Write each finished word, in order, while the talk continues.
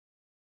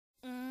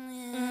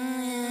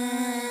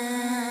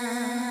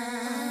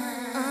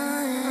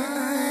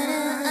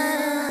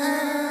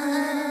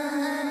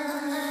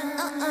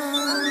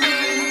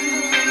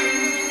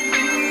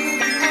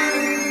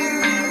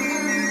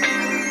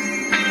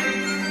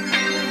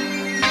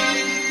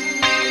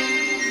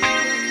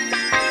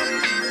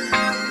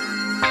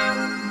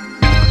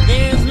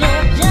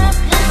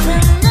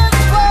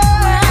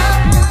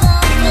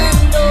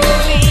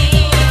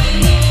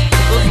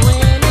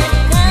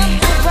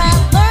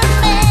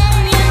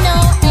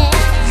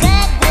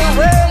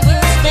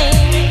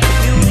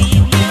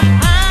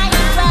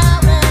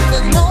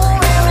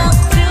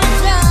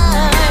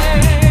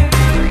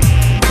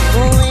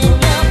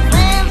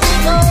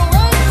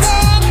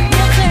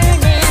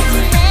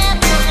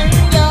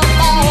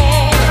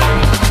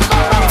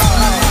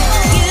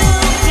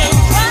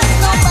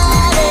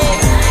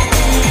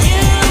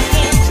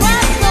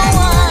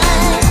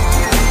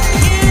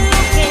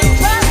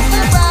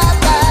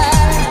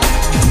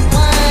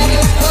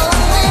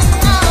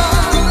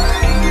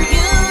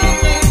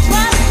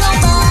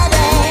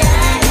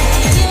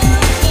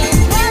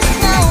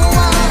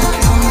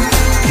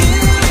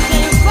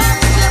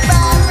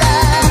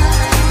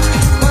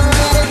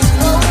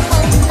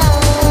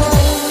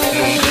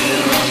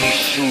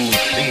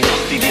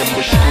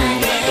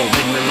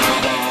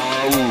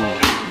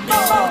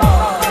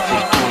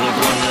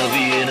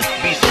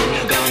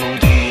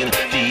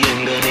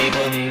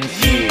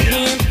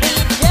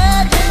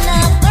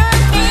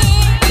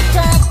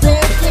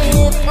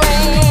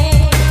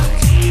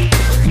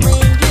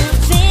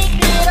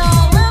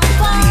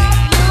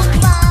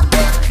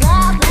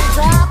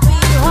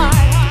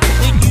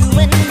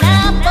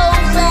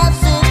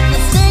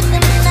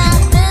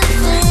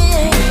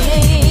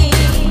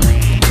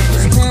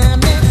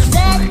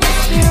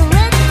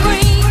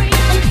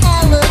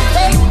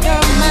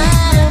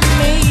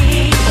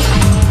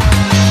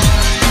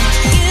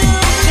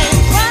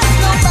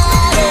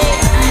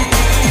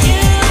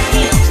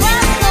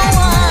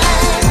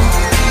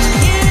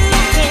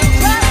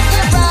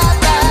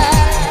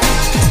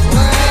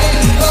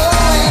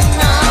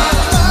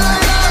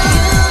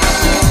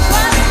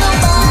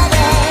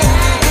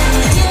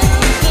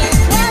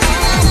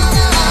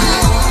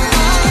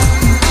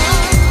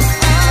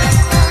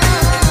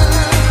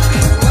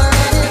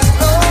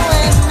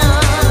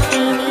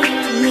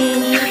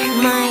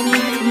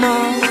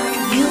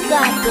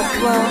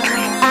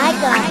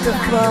got the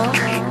flow.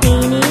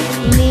 Eeny,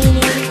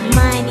 meeny,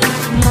 miny,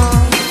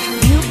 moe.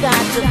 You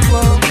got the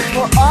flow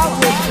for all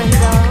different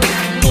girls.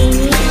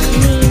 Eeny,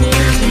 meeny,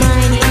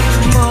 miny,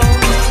 moe.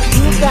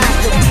 You got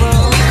the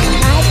flow.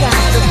 I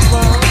got the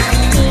flow.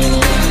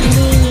 Eeny,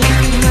 meeny,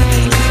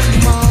 miny,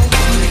 moe.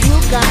 You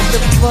got the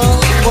flow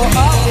for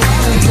all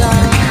different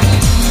girls.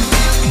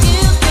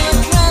 You can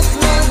trust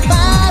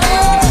nobody.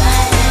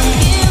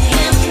 You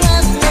can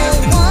trust no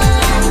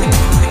one.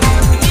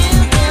 You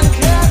can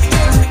trust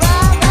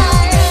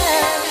nobody.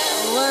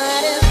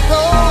 What is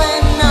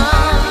going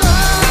on?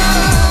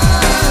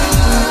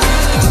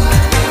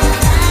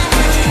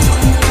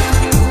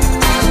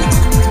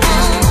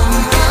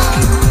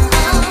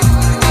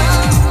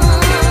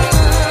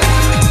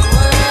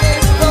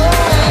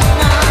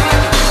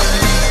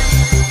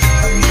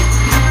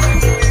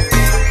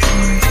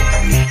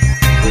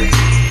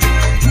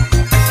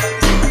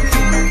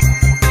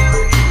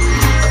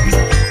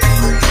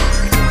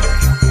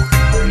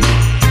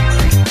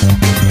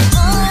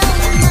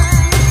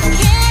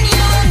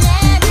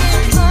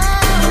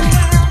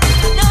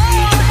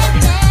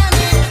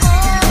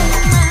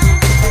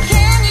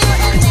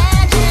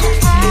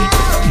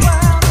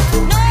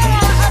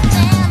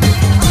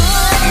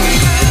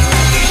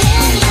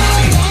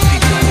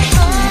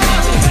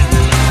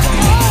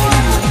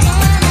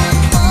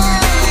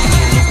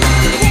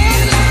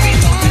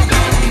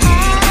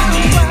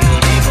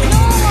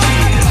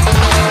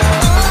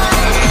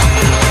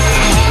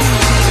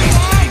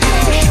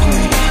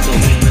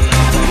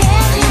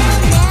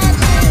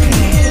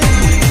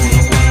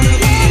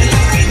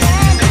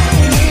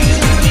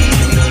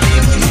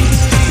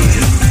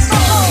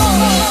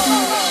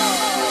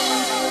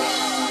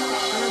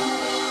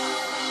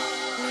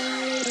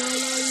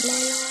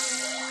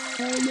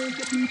 I'll make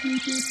the people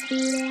just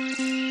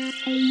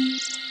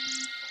feel